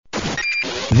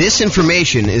This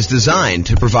information is designed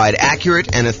to provide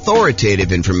accurate and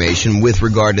authoritative information with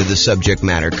regard to the subject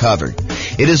matter covered.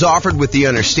 It is offered with the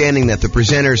understanding that the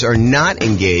presenters are not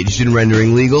engaged in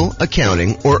rendering legal,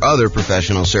 accounting, or other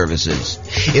professional services.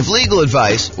 If legal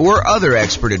advice or other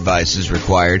expert advice is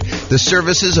required, the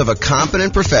services of a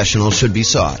competent professional should be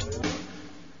sought.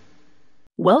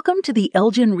 Welcome to the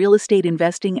Elgin Real Estate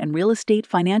Investing and Real Estate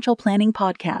Financial Planning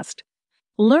Podcast.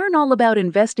 Learn all about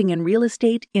investing in real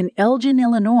estate in Elgin,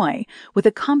 Illinois, with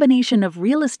a combination of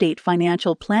real estate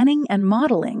financial planning and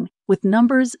modeling with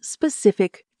numbers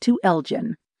specific to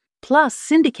Elgin, plus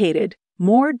syndicated,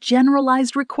 more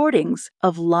generalized recordings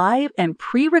of live and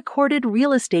pre-recorded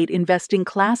real estate investing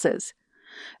classes.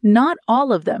 Not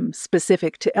all of them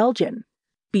specific to Elgin.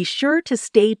 Be sure to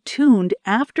stay tuned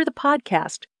after the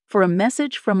podcast for a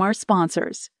message from our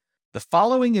sponsors. The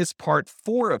following is part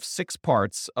 4 of 6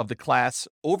 parts of the class,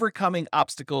 Overcoming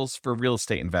Obstacles for Real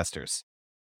Estate Investors.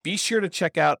 Be sure to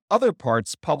check out other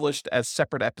parts published as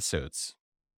separate episodes.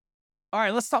 All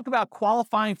right, let's talk about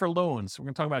qualifying for loans. We're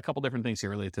going to talk about a couple different things here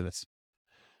related to this.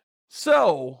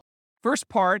 So, first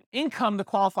part, income to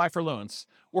qualify for loans.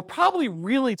 We're probably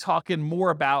really talking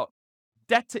more about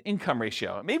debt to income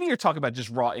ratio. Maybe you're talking about just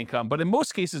raw income, but in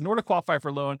most cases, in order to qualify for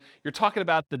a loan, you're talking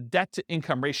about the debt to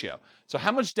income ratio. So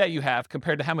how much debt you have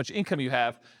compared to how much income you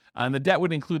have, and the debt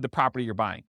would include the property you're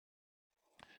buying.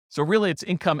 So really it's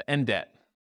income and debt.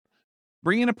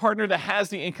 Bring in a partner that has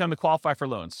the income to qualify for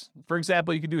loans. For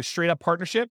example, you could do a straight up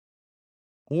partnership,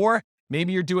 or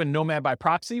maybe you're doing nomad by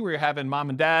proxy where you're having mom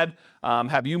and dad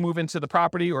have you move into the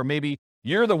property, or maybe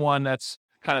you're the one that's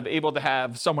kind of able to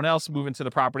have someone else move into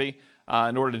the property.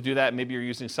 In order to do that, maybe you're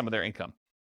using some of their income.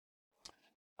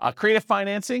 Creative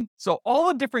financing. So all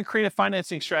the different creative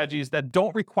financing strategies that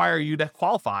don't require you to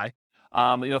qualify,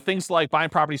 things like buying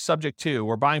properties subject to,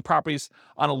 or buying properties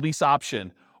on a lease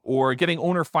option, or getting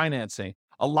owner financing.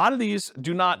 A lot of these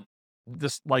do not,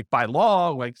 just like by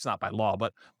law, like it's not by law,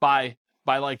 but by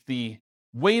like the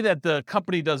way that the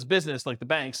company does business, like the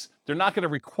banks, they're not going to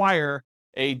require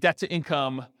a debt to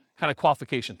income kind of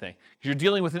qualification thing. You're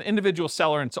dealing with an individual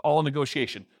seller and it's all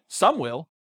negotiation. Some will,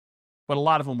 but a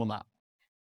lot of them will not.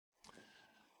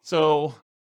 So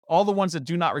all the ones that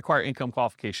do not require income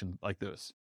qualification, like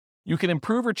those. You can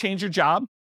improve or change your job.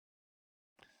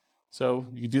 So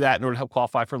you do that in order to help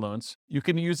qualify for loans. You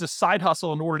can use a side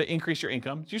hustle in order to increase your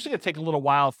income. It's usually going to take a little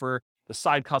while for the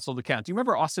side hustle to count. Do you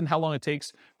remember, Austin, how long it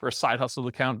takes for a side hustle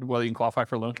to count whether you can qualify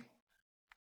for a loan?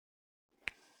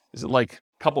 Is it like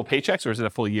a couple of paychecks, or is it a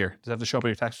full year? Does it have to show up on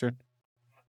your tax return?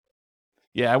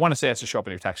 Yeah, I want to say it has to show up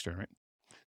on your tax return, right?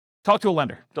 Talk to a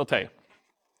lender. They'll tell you.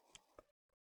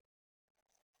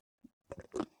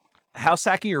 House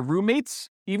hacking your roommates,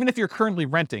 even if you're currently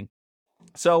renting.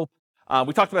 So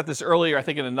we talked about this earlier, I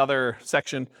think in another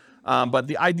section, but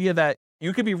the idea that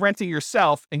you could be renting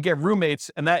yourself and get roommates,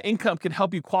 and that income can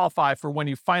help you qualify for when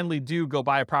you finally do go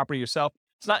buy a property yourself.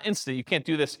 It's not instant. You can't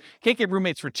do this. You can't get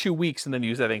roommates for 2 weeks and then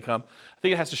use that income. I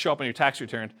think it has to show up on your tax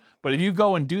return. But if you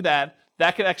go and do that,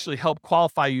 that could actually help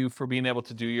qualify you for being able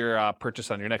to do your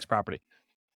purchase on your next property.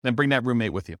 Then bring that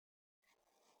roommate with you.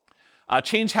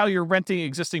 Change how you're renting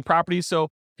existing properties. So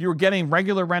if you were getting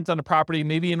regular rent on a property,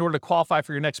 maybe in order to qualify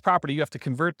for your next property, you have to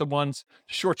convert the ones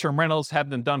to short-term rentals,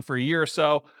 have them done for a year or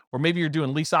so. Or maybe you're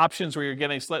doing lease options where you're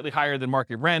getting slightly higher than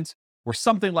market rent, or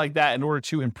something like that in order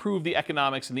to improve the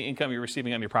economics and the income you're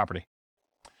receiving on your property.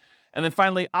 And then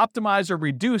finally, optimize or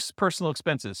reduce personal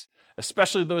expenses,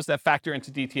 especially those that factor into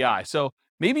DTI. So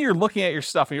maybe you're looking at your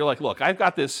stuff and you're like, look, I've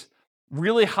got this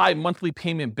really high monthly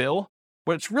payment bill,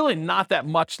 but it's really not that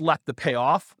much left to pay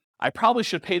off. I probably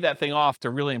should pay that thing off to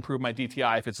really improve my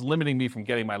DTI if it's limiting me from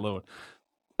getting my loan.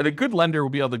 And a good lender will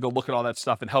be able to go look at all that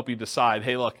stuff and help you decide,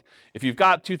 hey, look, if you've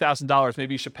got $2,000,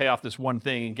 maybe you should pay off this one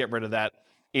thing and get rid of that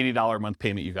 $80 a month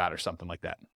payment you got or something like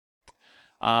that.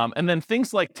 And then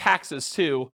things like taxes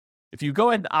too. If you go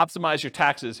ahead and optimize your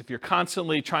taxes, if you're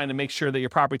constantly trying to make sure that your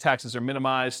property taxes are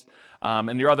minimized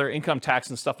and your other income tax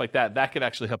and stuff like that, that could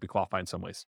actually help you qualify in some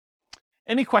ways.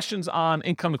 Any questions on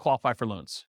income to qualify for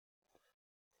loans?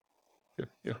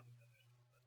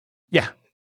 Yeah.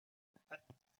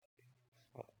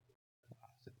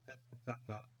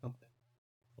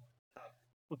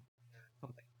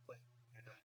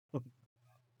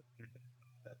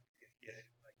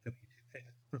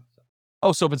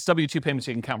 Oh, so if it's W-2 payments,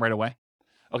 you can count right away?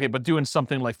 Okay, but doing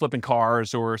something like flipping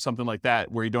cars or something like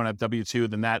that where you don't have W-2,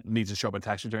 then that needs to show up on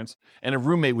tax returns. And a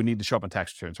roommate would need to show up on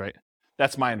tax returns, right?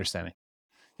 That's my understanding.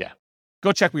 Yeah.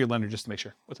 Go check with your lender just to make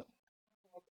sure. What's up?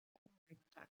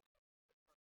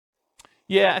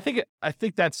 Yeah, I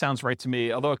think that sounds right to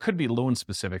me, although it could be loan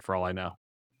specific for all I know.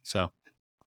 So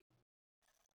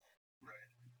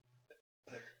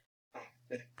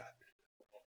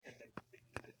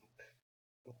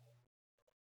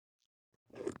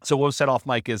So what was set off,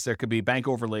 Mike, is there could be bank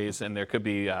overlays and there could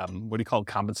be, what do you call it,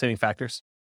 compensating factors?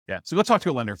 Yeah. So go talk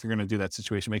to a lender if you're going to do that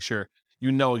situation. Make sure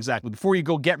you know exactly before you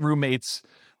go get roommates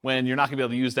when you're not going to be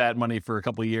able to use that money for a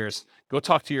couple of years. Go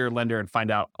talk to your lender and find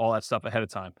out all that stuff ahead of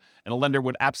time. And a lender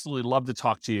would absolutely love to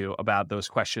talk to you about those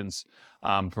questions,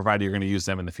 provided you're going to use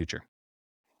them in the future,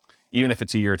 even if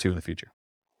it's a year or two in the future.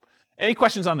 Any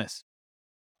questions on this?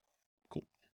 Cool.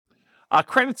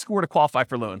 Credit score to qualify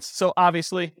for loans. So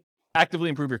obviously, actively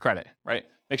improve your credit, right?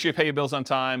 Make sure you pay your bills on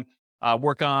time,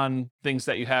 work on things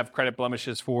that you have credit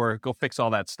blemishes for, go fix all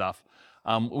that stuff.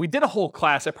 We did a whole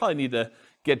class. I probably need to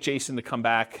get Jason to come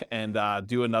back and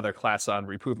do another class on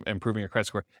improving your credit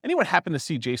score. Anyone happen to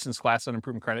see Jason's class on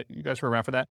improving credit? You guys were around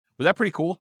for that? Was that pretty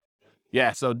cool?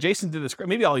 Yeah, so Jason did this.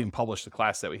 Maybe I'll even publish the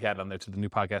class that we had on there to the new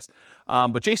podcast.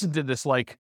 But Jason did this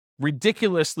like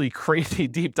ridiculously crazy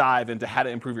deep dive into how to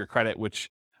improve your credit, which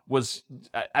was,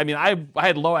 I mean, I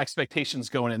had low expectations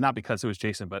going in, not because it was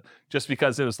Jason, but just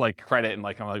because it was like credit and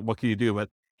like, I'm like, what can you do? But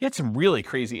he had some really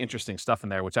crazy, interesting stuff in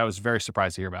there, which I was very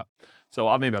surprised to hear about.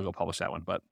 So maybe I'll go publish that one.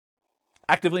 But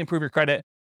actively improve your credit.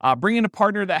 Bring in a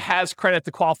partner that has credit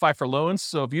to qualify for loans.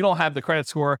 So if you don't have the credit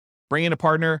score, bring in a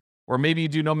partner, or maybe you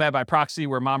do Nomad by proxy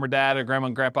where mom or dad or grandma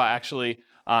and grandpa actually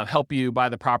help you buy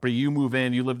the property. You move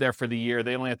in, you live there for the year.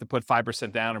 They only have to put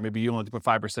 5% down, or maybe you only have to put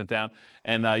 5% down,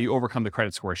 and you overcome the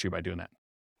credit score issue by doing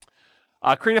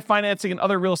that. Creative financing and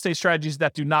other real estate strategies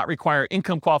that do not require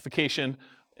income qualification.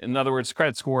 In other words,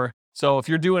 credit score. So if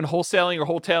you're doing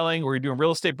wholesaling or you're doing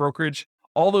real estate brokerage,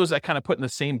 all those I kind of put in the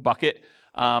same bucket.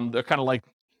 They're kind of like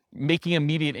making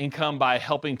immediate income by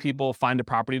helping people find a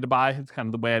property to buy. It's kind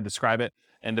of the way I describe it.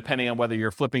 And depending on whether you're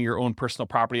flipping your own personal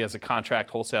property as a contract,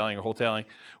 wholesaling,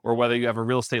 or whether you have a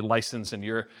real estate license and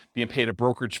you're being paid a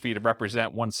brokerage fee to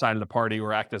represent one side of the party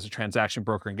or act as a transaction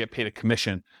broker and get paid a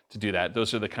commission to do that.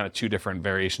 Those are the kind of two different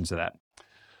variations of that.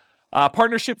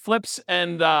 Partnership flips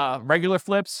and regular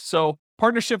flips. So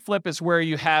partnership flip is where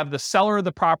you have the seller of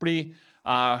the property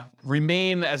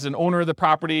remain as an owner of the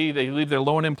property. They leave their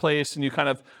loan in place and you kind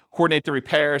of coordinate the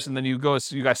repairs, and then you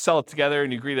guys sell it together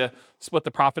and you agree to split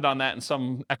the profit on that in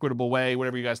some equitable way,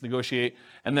 whatever you guys negotiate.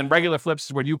 And then regular flips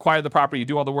is when you acquire the property, you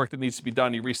do all the work that needs to be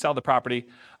done, you resell the property.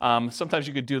 Sometimes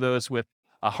you could do those with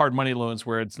hard money loans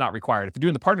where it's not required. If you're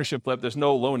doing the partnership flip, there's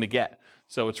no loan to get.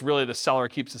 So it's really the seller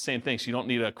keeps the same thing. So you don't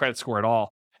need a credit score at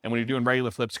all. And when you're doing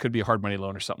regular flips, it could be a hard money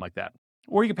loan or something like that.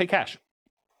 Or you can pay cash.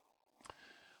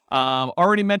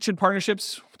 Already mentioned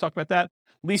partnerships. We'll talk about that.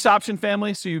 Lease option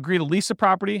family. So you agree to lease a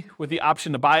property with the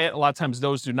option to buy it. A lot of times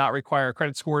those do not require a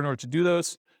credit score in order to do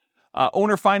those.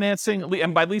 Owner financing.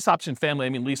 And by lease option family, I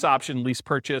mean lease option, lease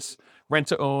purchase, rent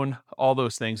to own, all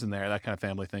those things in there, that kind of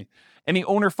family thing. Any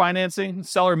owner financing,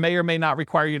 seller may or may not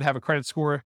require you to have a credit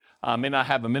score, may not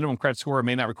have a minimum credit score,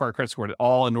 may not require a credit score at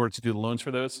all in order to do the loans for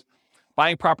those.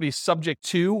 Buying properties subject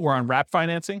to or on wrap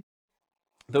financing.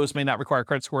 Those may not require a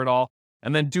credit score at all.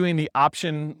 And then doing the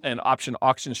option and option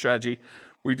auction strategy,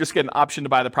 where you just get an option to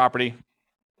buy the property,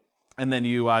 and then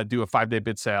you do a 5-day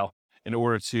bid sale in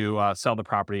order to sell the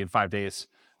property in 5 days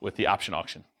with the option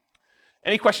auction.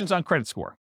 Any questions on credit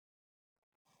score?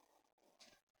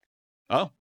 Oh.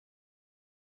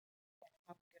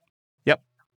 Yep.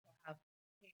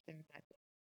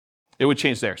 It would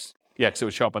change theirs. Yeah, because it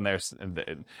would show up on theirs. And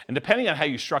depending on how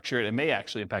you structure it, it may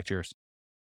actually impact yours.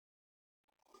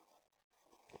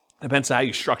 Depends on how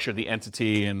you structure the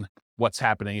entity and what's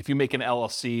happening. If you make an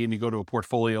LLC and you go to a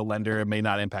portfolio lender, it may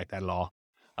not impact that at all.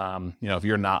 If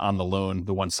you're not on the loan,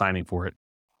 the one signing for it.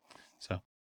 So,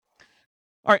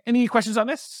 all right, any questions on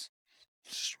this?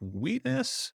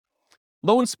 Sweetness.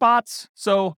 Loan spots.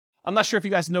 So I'm not sure if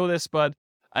you guys know this, but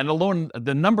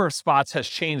the number of spots has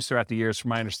changed throughout the years from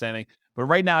my understanding. But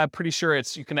right now, I'm pretty sure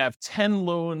you can have 10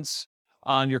 loans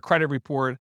on your credit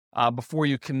report before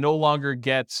you can no longer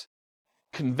get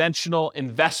conventional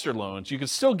investor loans. You can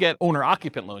still get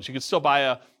owner-occupant loans. You can still buy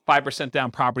a 5% down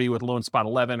property with loan spot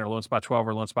 11 or loan spot 12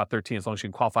 or loan spot 13 as long as you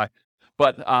can qualify.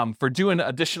 But for doing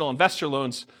additional investor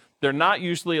loans, they're not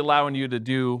usually allowing you to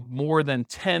do more than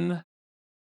 10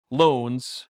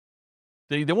 loans.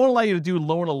 They won't allow you to do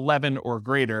loan 11 or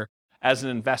greater as an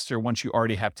investor once you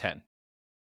already have 10.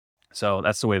 So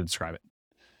that's the way to describe it.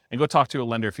 And go talk to a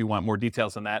lender if you want more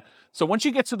details on that. So once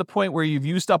you get to the point where you've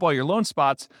used up all your loan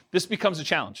spots, this becomes a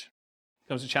challenge. It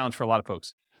becomes a challenge for a lot of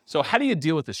folks. So how do you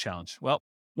deal with this challenge? Well,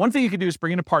 one thing you can do is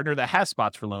bring in a partner that has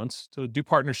spots for loans. So do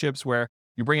partnerships where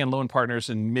you bring in loan partners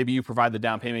and maybe you provide the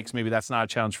down payment because maybe that's not a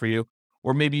challenge for you.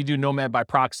 Or maybe you do Nomad by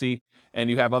proxy and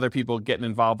you have other people getting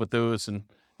involved with those and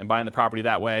buying the property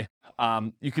that way.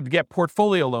 You could get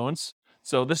portfolio loans.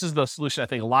 So this is the solution I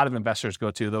think a lot of investors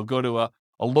go to. They'll go to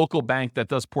a a local bank that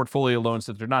does portfolio loans,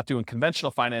 that they're not doing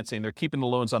conventional financing, they're keeping the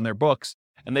loans on their books,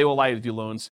 and they will allow you to do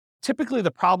loans. Typically,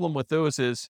 the problem with those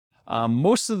is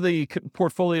most of the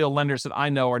portfolio lenders that I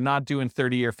know are not doing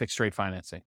 30-year fixed rate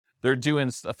financing. They're doing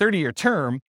a 30-year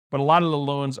term, but a lot of the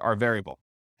loans are variable.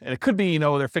 And it could be,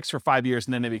 they're fixed for 5 years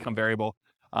and then they become variable.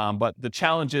 But the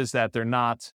challenge is that they're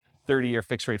not 30-year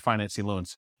fixed rate financing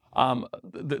loans.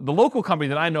 The local company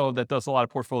that I know that does a lot of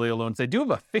portfolio loans, they do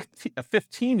have a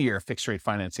 15-year fixed rate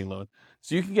financing loan.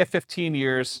 So you can get 15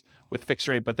 years with fixed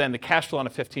rate, but then the cash flow on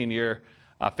a 15-year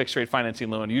fixed rate financing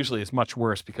loan usually is much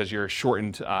worse because your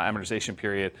shortened amortization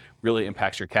period really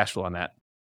impacts your cash flow on that.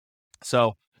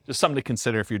 So just something to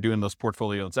consider if you're doing those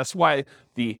portfolio loans. That's why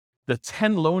the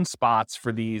 10 loan spots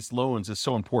for these loans is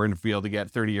so important to be able to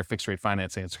get 30-year fixed rate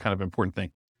financing. It's kind of an important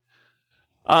thing.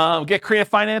 Get creative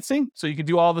financing. So you can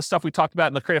do all the stuff we talked about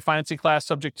in the creative financing class,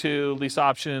 subject to lease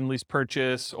option, lease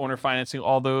purchase, owner financing,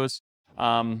 all those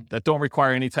that don't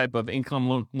require any type of income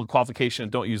loan qualification,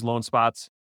 don't use loan spots.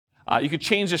 You could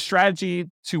change the strategy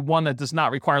to one that does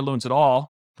not require loans at all.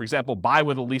 For example, buy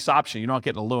with a lease option. You're not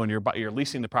getting a loan. You're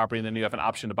leasing the property, and then you have an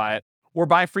option to buy it. Or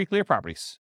buy free clear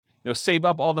properties. Save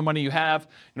up all the money you have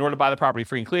in order to buy the property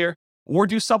free and clear. Or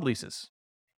do subleases.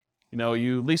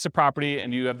 You lease a property,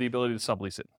 and you have the ability to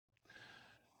sublease it.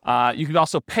 You can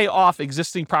also pay off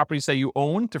existing properties that you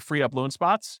own to free up loan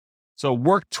spots. So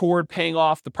work toward paying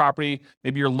off the property,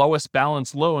 maybe your lowest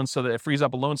balance loan, so that it frees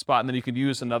up a loan spot, and then you could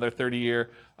use another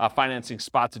 30-year financing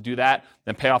spot to do that,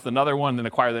 then pay off another one, then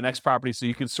acquire the next property. So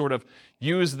you can sort of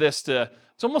use this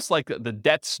it's almost like the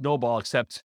debt snowball,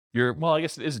 except I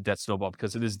guess it is a debt snowball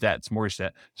because it is debt, it's mortgage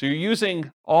debt. So you're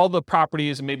using all the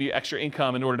properties and maybe extra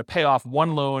income in order to pay off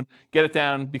one loan, get it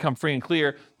down, become free and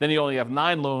clear. Then you only have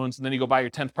 9 loans, and then you go buy your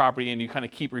 10th property, and you kind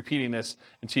of keep repeating this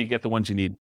until you get the ones you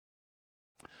need.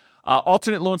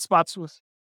 Alternate loan spots with...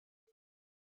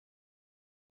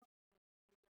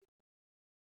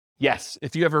 Yes,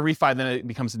 if you have a refi, then it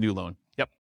becomes a new loan. Yep,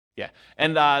 yeah.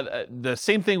 And the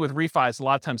same thing with refis. A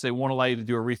lot of times they won't allow you to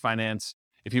do a refinance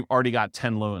if you've already got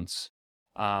 10 loans.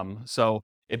 So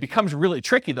it becomes really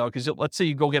tricky, though, because let's say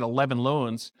you go get 11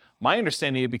 loans. My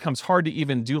understanding, it becomes hard to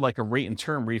even do like a rate and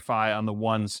term refi on the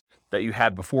ones that you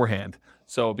had beforehand.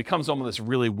 So it becomes almost this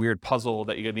really weird puzzle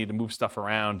that you need to move stuff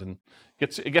around, and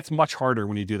it gets much harder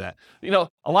when you do that.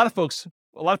 A lot of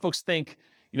folks think,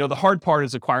 the hard part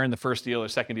is acquiring the first deal or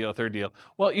second deal or third deal.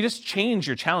 Well, you just change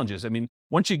your challenges. I mean,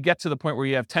 once you get to the point where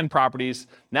you have 10 properties,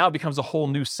 now it becomes a whole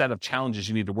new set of challenges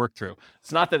you need to work through.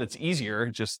 It's not that it's easier,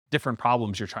 just different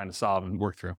problems you're trying to solve and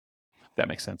work through. If that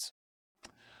makes sense.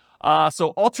 So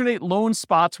alternate loan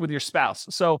spots with your spouse.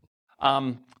 So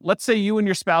let's say you and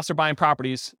your spouse are buying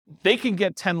properties. They can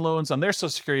get 10 loans on their Social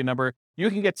Security number. You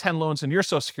can get 10 loans on your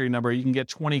Social Security number. You can get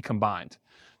 20 combined.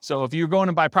 So if you're going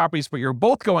to buy properties, but you're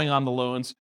both going on the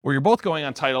loans, or you're both going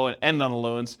on title and end on the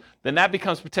loans, then that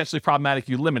becomes potentially problematic.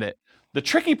 You limit it. The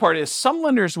tricky part is some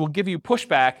lenders will give you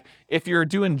pushback if you're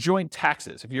doing joint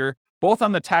taxes. If you're both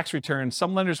on the tax return,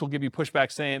 some lenders will give you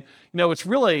pushback saying, it's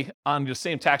really on the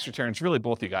same tax return. It's really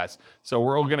both you guys. So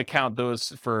we're all going to count those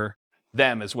for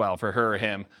them as well, for her or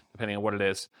him, depending on what it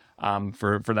is,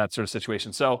 for that sort of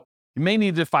situation. So you may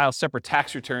need to file separate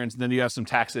tax returns, and then you have some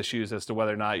tax issues as to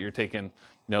whether or not you're taking,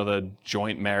 the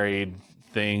joint married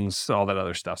things, all that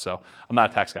other stuff. So I'm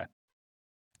not a tax guy.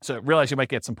 So realize you might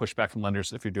get some pushback from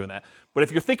lenders if you're doing that. But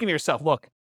if you're thinking to yourself, look,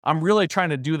 I'm really trying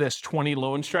to do this 20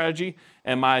 loan strategy,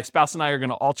 and my spouse and I are going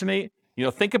to alternate,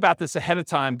 think about this ahead of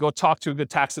time. Go talk to a good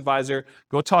tax advisor,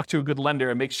 go talk to a good lender,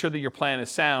 and make sure that your plan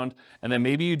is sound. And then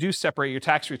maybe you do separate your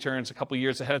tax returns a couple of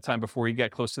years ahead of time before you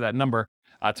get close to that number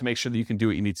to make sure that you can do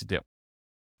what you need to do.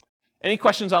 Any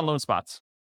questions on loan spots?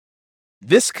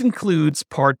 This concludes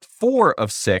part 4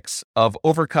 of 6 of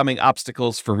Overcoming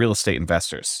Obstacles for Real Estate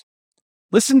Investors.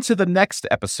 Listen to the next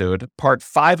episode, part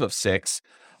 5 of 6,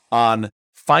 on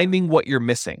finding what you're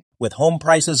missing. With home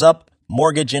prices up,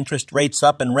 mortgage interest rates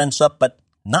up, and rents up, but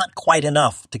not quite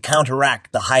enough to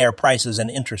counteract the higher prices and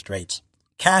interest rates.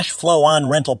 Cash flow on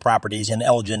rental properties in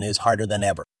Elgin is harder than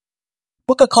ever.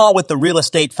 Book a call with the Real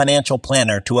Estate Financial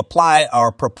Planner to apply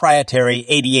our proprietary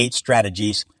 88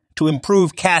 strategies to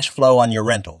improve cash flow on your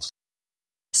rentals.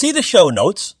 See the show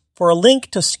notes for a link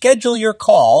to schedule your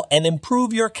call and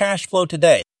improve your cash flow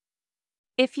today.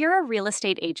 If you're a real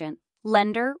estate agent,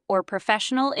 lender, or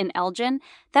professional in Elgin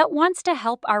that wants to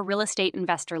help our real estate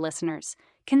investor listeners,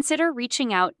 consider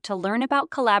reaching out to learn about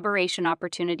collaboration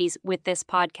opportunities with this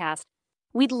podcast.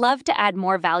 We'd love to add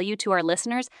more value to our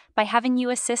listeners by having you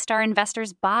assist our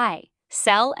investors buy,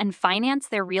 sell, and finance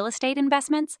their real estate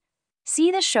investments.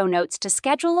 See the show notes to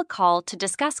schedule a call to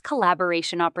discuss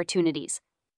collaboration opportunities.